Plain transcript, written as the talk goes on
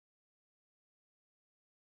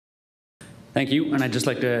Thank you, and I'd just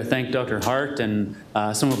like to thank Dr. Hart and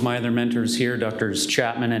some of my other mentors here, Drs.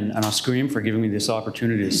 Chapman and Oscream, for giving me this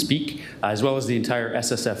opportunity to speak, as well as the entire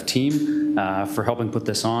SSF team for helping put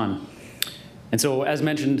this on. And so, as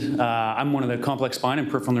mentioned, I'm one of the complex spine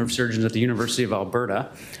and peripheral nerve surgeons at the University of Alberta,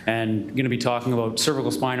 and going to be talking about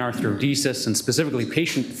cervical spine arthrodesis and specifically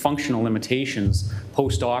patient functional limitations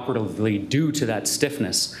post-operatively due to that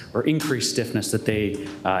stiffness or increased stiffness that they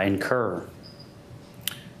incur.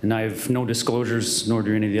 And I have no disclosures, nor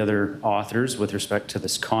do any of the other authors, with respect to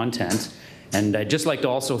this content. And I'd just like to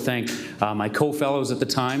also thank my co-fellows at the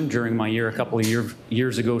time during my year, a couple of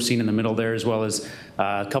years ago, seen in the middle there, as well as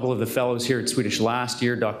a couple of the fellows here at Swedish last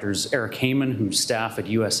year, Drs. Eric Heyman, who's staff at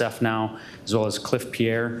USF now, as well as Cliff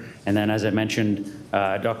Pierre, and then, as I mentioned,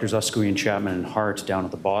 Drs. Oscream, Chapman, and Hart down at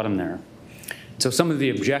the bottom there. So some of the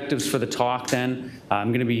objectives for the talk then, I'm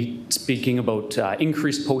going to be speaking about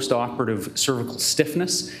increased post-operative cervical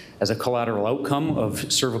stiffness as a collateral outcome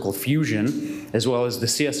of cervical fusion, as well as the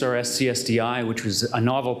CSRS-CSDI, which was a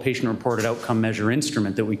novel patient-reported outcome measure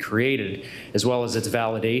instrument that we created, as well as its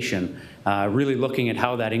validation, really looking at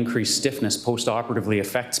how that increased stiffness post-operatively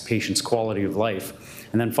affects patients' quality of life.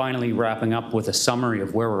 And then finally wrapping up with a summary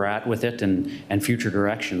of where we're at with it and future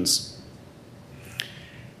directions.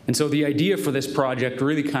 And so the idea for this project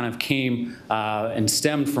really kind of came and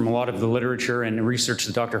stemmed from a lot of the literature and research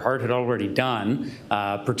that Dr. Hart had already done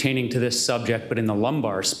pertaining to this subject, but in the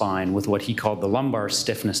lumbar spine with what he called the Lumbar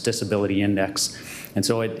Stiffness Disability Index. And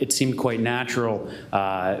so it seemed quite natural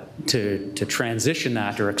to transition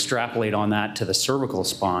that or extrapolate on that to the cervical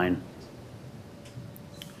spine.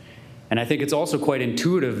 And I think it's also quite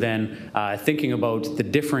intuitive then, thinking about the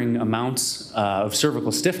differing amounts of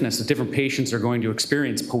cervical stiffness that different patients are going to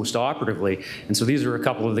experience post-operatively. And so these are a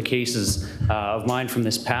couple of the cases of mine from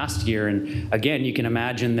this past year. And again, you can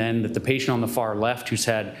imagine then that the patient on the far left who's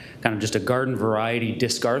had kind of just a garden variety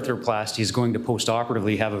disc arthroplasty is going to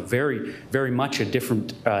post-operatively have a very much a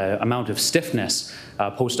different amount of stiffness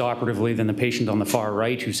post-operatively than the patient on the far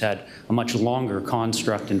right who's had a much longer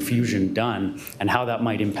construct and fusion done, and how that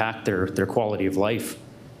might impact their quality of life.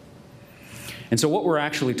 And so what we're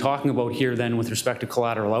actually talking about here then with respect to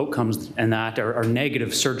collateral outcomes and that are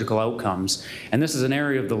negative surgical outcomes. And this is an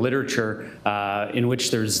area of the literature in which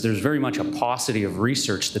there's very much a paucity of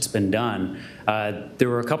research that's been done. There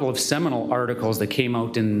were a couple of seminal articles that came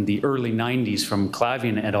out in the early 90s from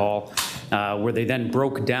Clavian et al. Where they then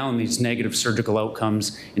broke down these negative surgical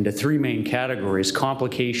outcomes into three main categories: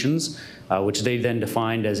 complications, which they then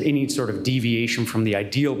defined as any sort of deviation from the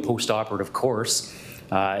ideal post-operative course,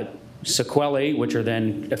 sequelae, which are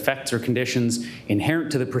then effects or conditions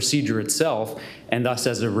inherent to the procedure itself, and thus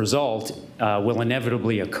as a result will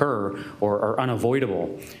inevitably occur or are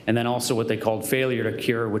unavoidable. And then also what they called failure to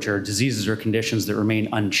cure, which are diseases or conditions that remain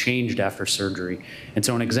unchanged after surgery. And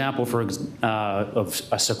so an example of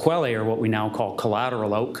a sequelae, or what we now call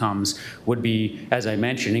collateral outcomes, would be, as I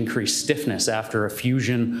mentioned, increased stiffness after a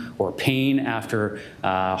fusion or pain after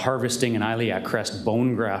harvesting an iliac crest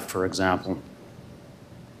bone graft, for example.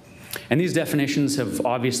 And these definitions have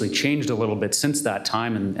obviously changed a little bit since that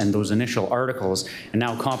time and those initial articles. And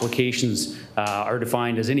now complications are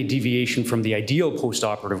defined as any deviation from the ideal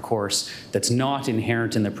postoperative course that's not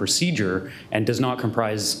inherent in the procedure and does not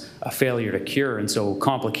comprise a failure to cure. And so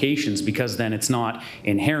complications, because then it's not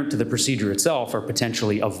inherent to the procedure itself, are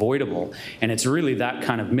potentially avoidable. And it's really that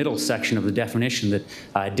kind of middle section of the definition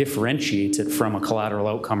that differentiates it from a collateral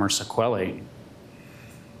outcome or sequelae.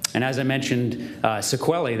 And as I mentioned,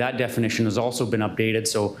 sequelae, that definition has also been updated.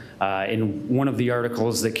 So in one of the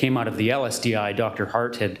articles that came out of the LSDI, Dr.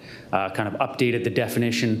 Hart had kind of updated the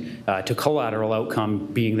definition to collateral outcome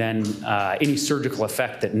being then any surgical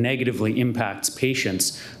effect that negatively impacts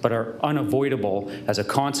patients but are unavoidable as a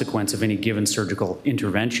consequence of any given surgical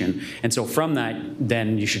intervention. And so from that,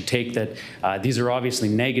 then you should take that these are obviously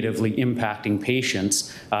negatively impacting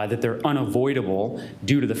patients, that they're unavoidable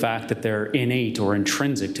due to the fact that they're innate or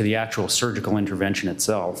intrinsic to the actual surgical intervention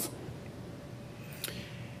itself.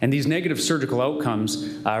 And these negative surgical outcomes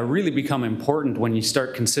really become important when you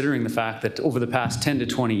start considering the fact that over the past 10 to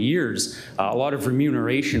 20 years, a lot of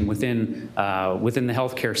remuneration within the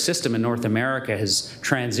healthcare system in North America has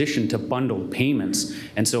transitioned to bundled payments.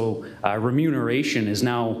 And so remuneration is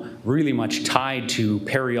now really much tied to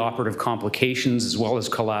perioperative complications as well as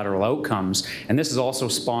collateral outcomes. And this has also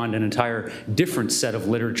spawned an entire different set of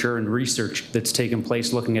literature and research that's taken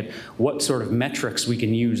place looking at what sort of metrics we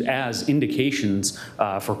can use as indications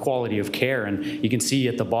for quality of care. And you can see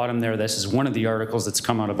at the bottom there, this is one of the articles that's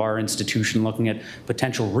come out of our institution looking at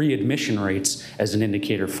potential readmission rates as an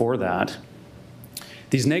indicator for that.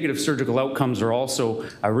 These negative surgical outcomes are also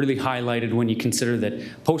really highlighted when you consider that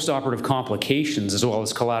postoperative complications as well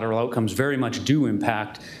as collateral outcomes very much do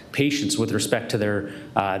impact patients with respect to their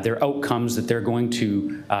outcomes that they're going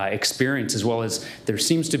to experience, as well as there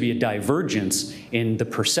seems to be a divergence in the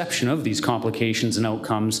perception of these complications and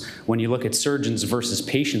outcomes when you look at surgeons versus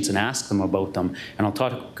patients and ask them about them. And I'll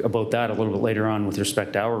talk about that a little bit later on with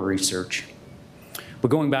respect to our research. But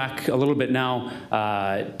going back a little bit now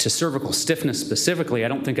to cervical stiffness specifically, I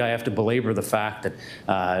don't think I have to belabor the fact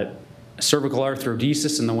that cervical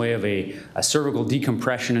arthrodesis in the way of a cervical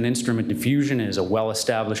decompression and instrument diffusion is a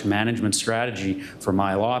well-established management strategy for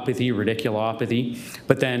myelopathy, radiculopathy.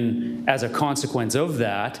 But then as a consequence of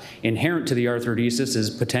that, inherent to the arthrodesis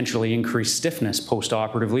is potentially increased stiffness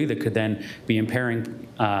postoperatively that could then be impairing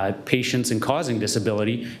patients and causing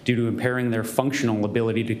disability due to impairing their functional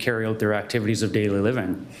ability to carry out their activities of daily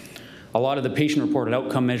living. A lot of the patient-reported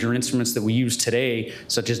outcome measure instruments that we use today,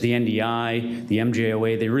 such as the NDI, the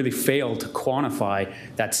MJOA, they really fail to quantify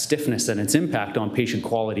that stiffness and its impact on patient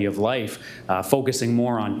quality of life, focusing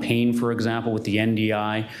more on pain, for example, with the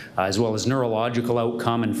NDI, as well as neurological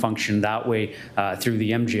outcome and function that way through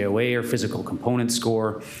the MJOA or physical component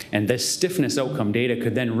score. And this stiffness outcome data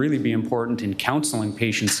could then really be important in counseling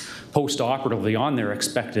patients post-operatively on their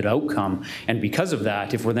expected outcome. And because of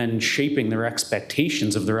that, if we're then shaping their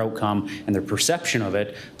expectations of their outcome and their perception of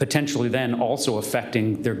it, potentially then also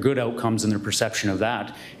affecting their good outcomes and their perception of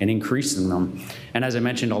that and increasing them. And as I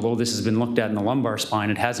mentioned, although this has been looked at in the lumbar spine,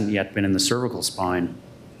 it hasn't yet been in the cervical spine.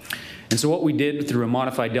 And so what we did through a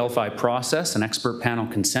modified Delphi process, an expert panel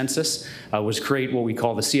consensus, was create what we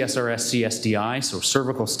call the CSRS-CSDI, so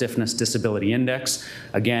Cervical Stiffness Disability Index,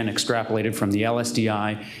 again extrapolated from the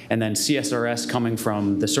LSDI, and then CSRS coming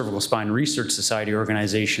from the Cervical Spine Research Society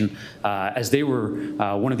organization, as they were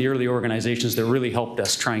one of the early organizations that really helped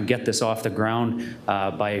us try and get this off the ground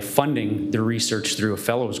by funding the research through a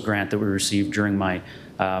fellows grant that we received during my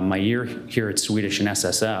year here at Swedish and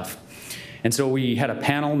SSF. And so we had a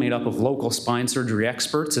panel made up of local spine surgery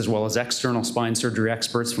experts as well as external spine surgery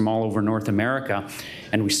experts from all over North America.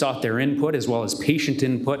 And we sought their input as well as patient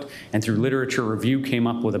input, and through literature review came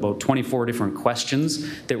up with about 24 different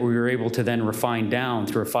questions that we were able to then refine down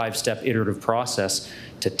through a 5-step iterative process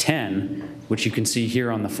to 10, which you can see here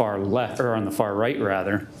on the far left, or on the far right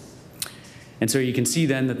rather. And so you can see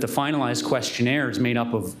then that the finalized questionnaire is made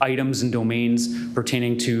up of items and domains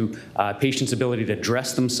pertaining to patients' ability to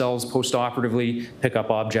dress themselves postoperatively, pick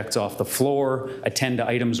up objects off the floor, attend to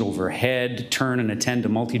items overhead, turn and attend to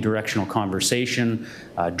multi-directional conversation,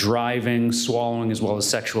 driving, swallowing, as well as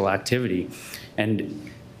sexual activity.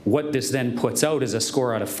 And what this then puts out is a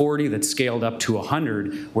score out of 40 that's scaled up to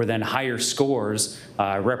 100, where then higher scores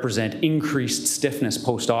represent increased stiffness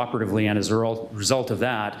postoperatively, and as a result of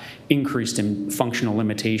that, increased in functional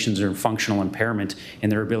limitations or functional impairment in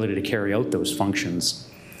their ability to carry out those functions.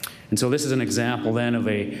 And so this is an example then of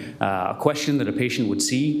a question that a patient would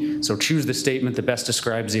see. So choose the statement that best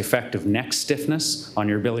describes the effect of neck stiffness on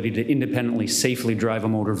your ability to independently safely drive a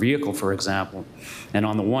motor vehicle, for example. And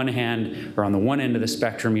on the one hand, or on the one end of the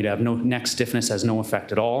spectrum, you'd have no neck stiffness has no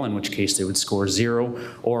effect at all, in which case they would score 0.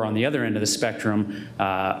 Or on the other end of the spectrum,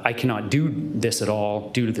 I cannot do this at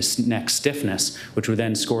all due to this neck stiffness, which would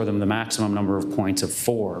then score them the maximum number of points of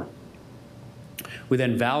 4. We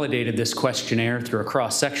then validated this questionnaire through a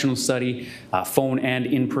cross-sectional study, phone and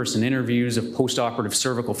in-person interviews of postoperative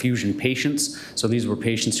cervical fusion patients. So these were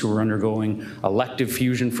patients who were undergoing elective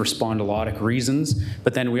fusion for spondylotic reasons.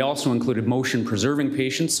 But then we also included motion-preserving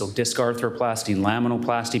patients, so disc arthroplasty and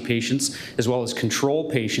laminoplasty patients, as well as control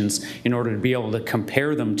patients, in order to be able to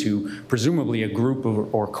compare them to presumably a group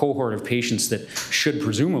of, or cohort of patients that should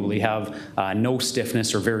presumably have no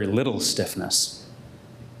stiffness or very little stiffness.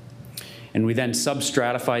 And we then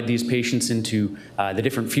substratified these patients into the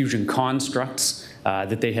different fusion constructs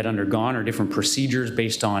that they had undergone, or different procedures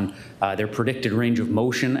based on their predicted range of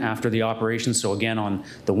motion after the operation. So again, on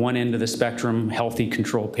the one end of the spectrum, healthy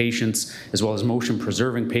control patients, as well as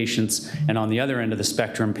motion-preserving patients. And on the other end of the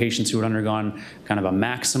spectrum, patients who had undergone kind of a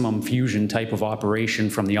maximum fusion type of operation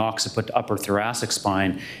from the occiput to upper thoracic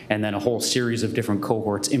spine, and then a whole series of different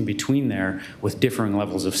cohorts in between there with differing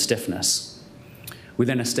levels of stiffness. We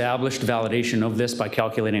then established validation of this by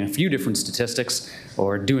calculating a few different statistics,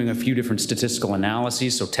 or doing a few different statistical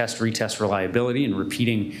analyses, so test-retest reliability, and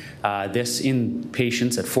repeating this in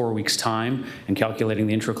patients at 4 weeks' time, and calculating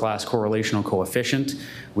the intraclass correlational coefficient.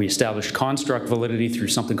 We established construct validity through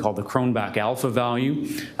something called the Cronbach alpha value,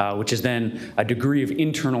 which is then a degree of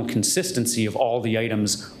internal consistency of all the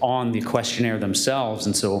items on the questionnaire themselves.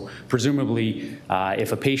 And so presumably,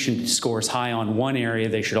 if a patient scores high on one area,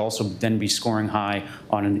 they should also then be scoring high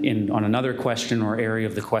MRI on another question or area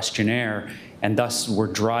of the questionnaire, and thus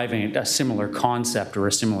we're driving a similar concept or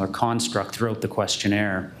a similar construct throughout the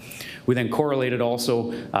questionnaire. We then correlated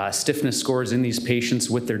also stiffness scores in these patients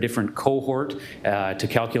with their different cohort to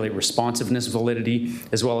calculate responsiveness validity,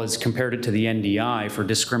 as well as compared it to the NDI for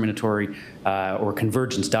discriminatory or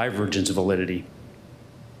convergence-divergence validity.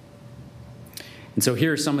 And so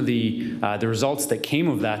here are some of the results that came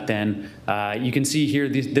of that then. You can see here,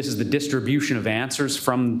 this is the distribution of answers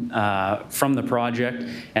from the project,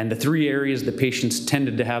 and the three areas that patients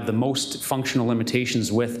tended to have the most functional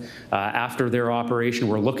limitations with after their operation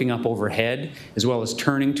were looking up overhead, as well as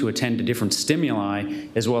turning to attend to different stimuli,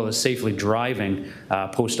 as well as safely driving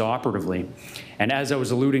post-operatively. And as I was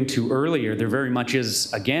alluding to earlier, there very much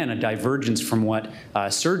is, again, a divergence from what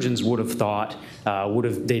surgeons would have thought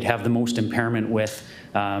they'd have the most impairment with.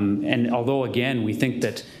 And although, again, we think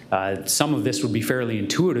that some of this would be fairly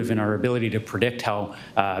intuitive in our ability to predict how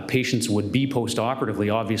patients would be post-operatively,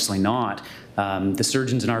 obviously not. The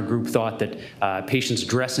surgeons in our group thought that patients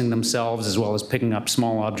dressing themselves as well as picking up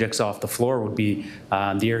small objects off the floor would be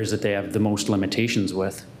the areas that they have the most limitations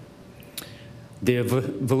with. The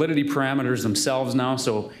validity parameters themselves now,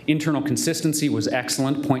 so internal consistency was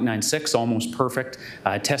excellent, 0.96, almost perfect.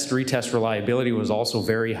 Test-retest reliability was also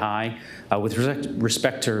very high. With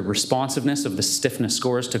respect to responsiveness of the stiffness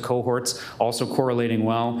scores to cohorts, also correlating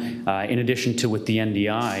well, in addition to with the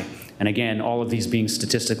NDI. And again, all of these being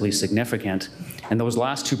statistically significant. And those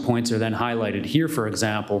last 2 points are then highlighted here, for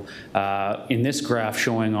example, in this graph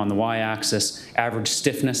showing on the y-axis average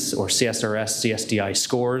stiffness or CSRS, CSDI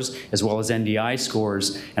scores, as well as NDI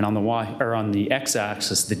scores, and on the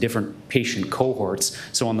x-axis, the different patient cohorts.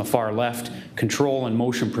 So on the far left, control and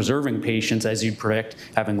motion-preserving patients, as you'd predict,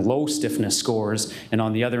 having low stiffness scores, and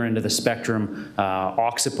on the other end of the spectrum,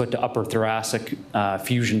 occiput to upper thoracic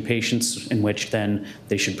fusion patients, in which then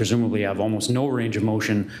they should presumably have almost no range of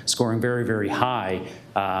motion, scoring very, very high,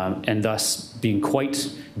 and thus being quite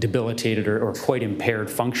debilitated or quite impaired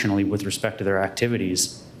functionally with respect to their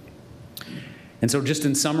activities. And so just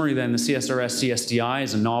in summary then, the CSRS-CSDI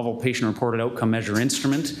is a novel patient-reported outcome measure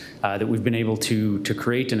instrument that we've been able to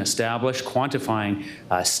create and establish, quantifying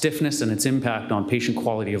stiffness and its impact on patient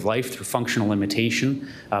quality of life through functional limitation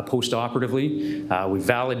post-operatively. We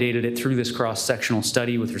validated it through this cross-sectional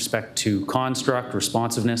study with respect to construct,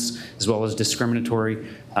 responsiveness, as well as discriminatory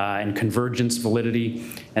and convergence validity.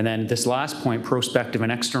 And then this last point, prospective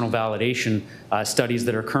and external validation studies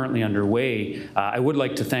that are currently underway. I would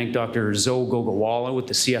like to thank Dr. Zoe Gogawala with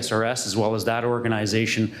the CSRS, as well as that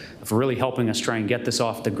organization, for really helping us try and get this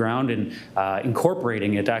off the ground and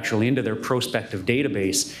incorporating it actually into their prospective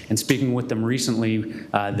database. And speaking with them recently,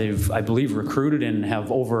 they've, I believe, recruited and have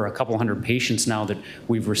over a couple hundred patients now that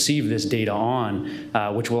we've received this data on,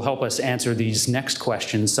 which will help us answer these next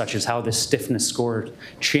questions, such as how this stiffness score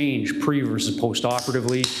change pre versus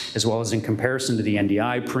post-operatively, as well as in comparison to the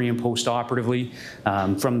NDI pre and post-operatively.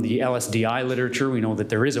 From the LSDI literature, we know that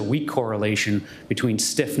there is a weak correlation between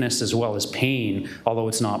stiffness as well as pain, although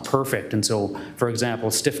it's not perfect. And so, for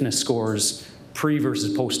example, stiffness scores pre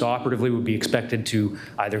versus post-operatively would be expected to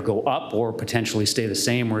either go up or potentially stay the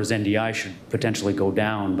same, whereas NDI should potentially go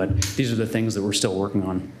down. But these are the things that we're still working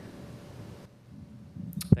on.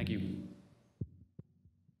 Thank you.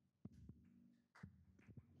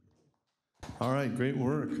 All right, great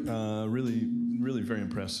work. Really very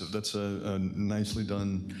impressive. That's a nicely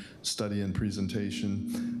done study and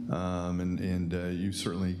presentation, and you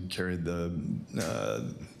certainly carried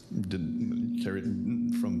carried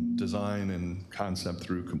from design and concept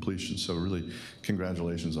through completion. So really,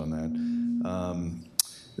 congratulations on that.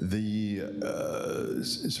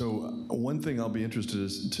 So one thing I'll be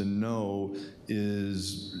interested to know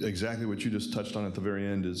is exactly what you just touched on at the very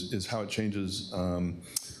end, is how it changes from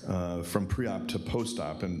pre-op to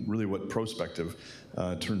post-op, and really what prospective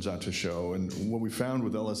turns out to show. And what we found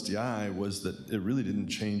with LSDI was that it really didn't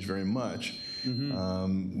change very much,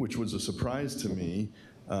 which was a surprise to me.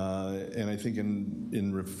 And I think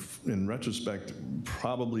in retrospect,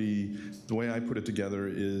 probably the way I put it together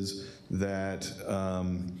is that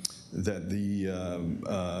the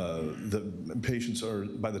patients are,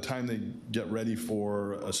 by the time they get ready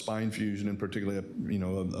for a spine fusion, and particularly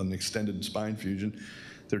an extended spine fusion,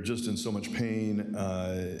 they're just in so much pain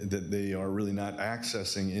that they are really not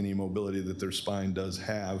accessing any mobility that their spine does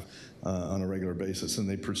have on a regular basis, and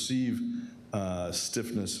they perceive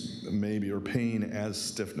stiffness maybe, or pain as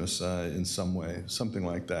stiffness in some way, something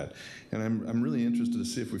like that. And I'm really interested to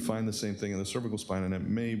see if we find the same thing in the cervical spine, and it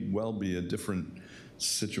may well be a different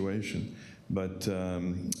situation. But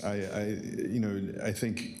I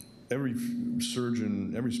think every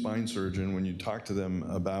surgeon, every spine surgeon, when you talk to them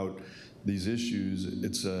about these issues,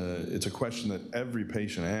 it's a question that every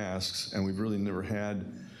patient asks, and we've really never had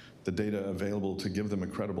the data available to give them a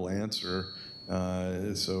credible answer.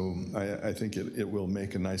 So I think it will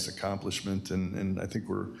make a nice accomplishment, and I think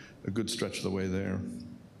we're a good stretch of the way there.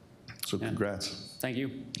 So congrats. Thank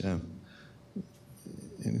you. Yeah.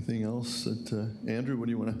 Anything else that, Andrew, what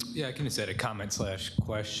do you want to? Yeah, I can just add a comment /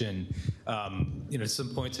 question.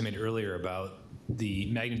 Some points I made earlier about the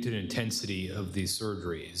magnitude and intensity of these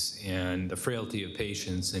surgeries and the frailty of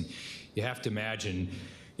patients. And you have to imagine,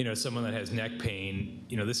 someone that has neck pain,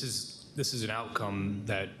 this is an outcome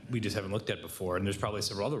that we just haven't looked at before, and there's probably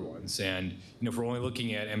several other ones. And if we're only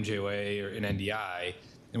looking at MJOA or an NDI,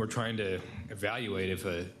 and we're trying to evaluate if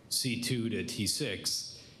a C2 to T6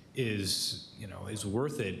 is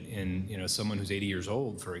worth it in someone who's 80 years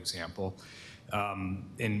old, for example,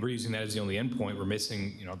 and we're using that as the only endpoint. We're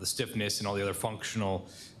missing the stiffness and all the other functional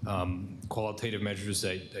qualitative measures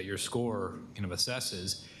that your score kind of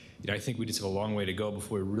assesses. I think we just have a long way to go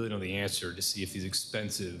before we really know the answer to see if these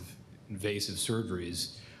expensive, invasive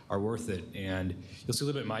surgeries are worth it. And you'll see a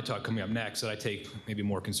little bit in my talk coming up next that I take maybe a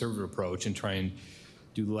more conservative approach and try and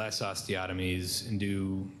do less osteotomies and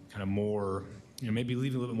do kind of more, maybe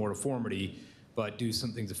leave a little bit more deformity, but do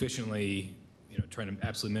some things efficiently, trying to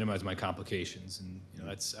absolutely minimize my complications. And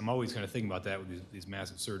I'm always kind of thinking about that with these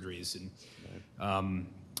massive surgeries. And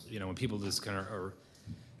when people just kind of are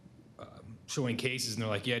showing cases and they're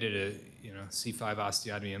like, yeah, I did a C5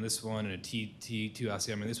 osteotomy on this one and a T2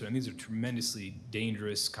 osteotomy on this one, and these are tremendously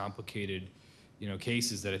dangerous, complicated,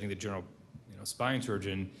 cases that I think the general, spine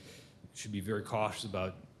surgeon should be very cautious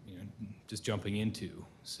about, just jumping into.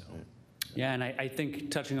 So. Yeah, and I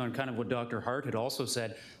think touching on kind of what Dr. Hart had also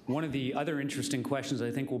said, one of the other interesting questions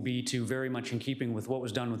I think will be to, very much in keeping with what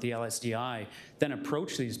was done with the LSDI, then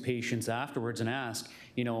approach these patients afterwards and ask,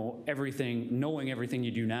 knowing everything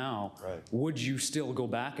you do now, right, would you still go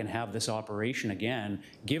back and have this operation again,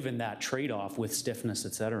 given that trade-off with stiffness,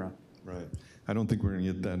 et cetera? Right. I don't think we're going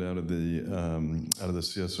to get that out of the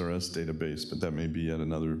CSRS database, but that may be at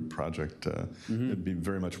another project. It'd be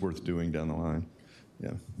very much worth doing down the line.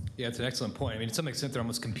 Yeah. Yeah, it's an excellent point. I mean, to some extent, they're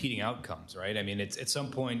almost competing outcomes, right? I mean, it's at some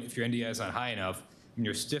point, if your NDI is not high enough, and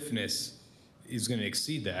your stiffness is going to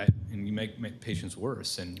exceed that, and you make patients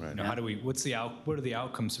worse. And right, how do we? What are the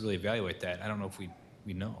outcomes to really evaluate that? I don't know if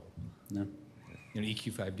we know. No.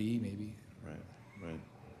 EQ5D maybe. Right. Right.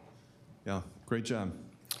 Yeah. Great job.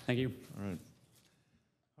 Thank you. All right.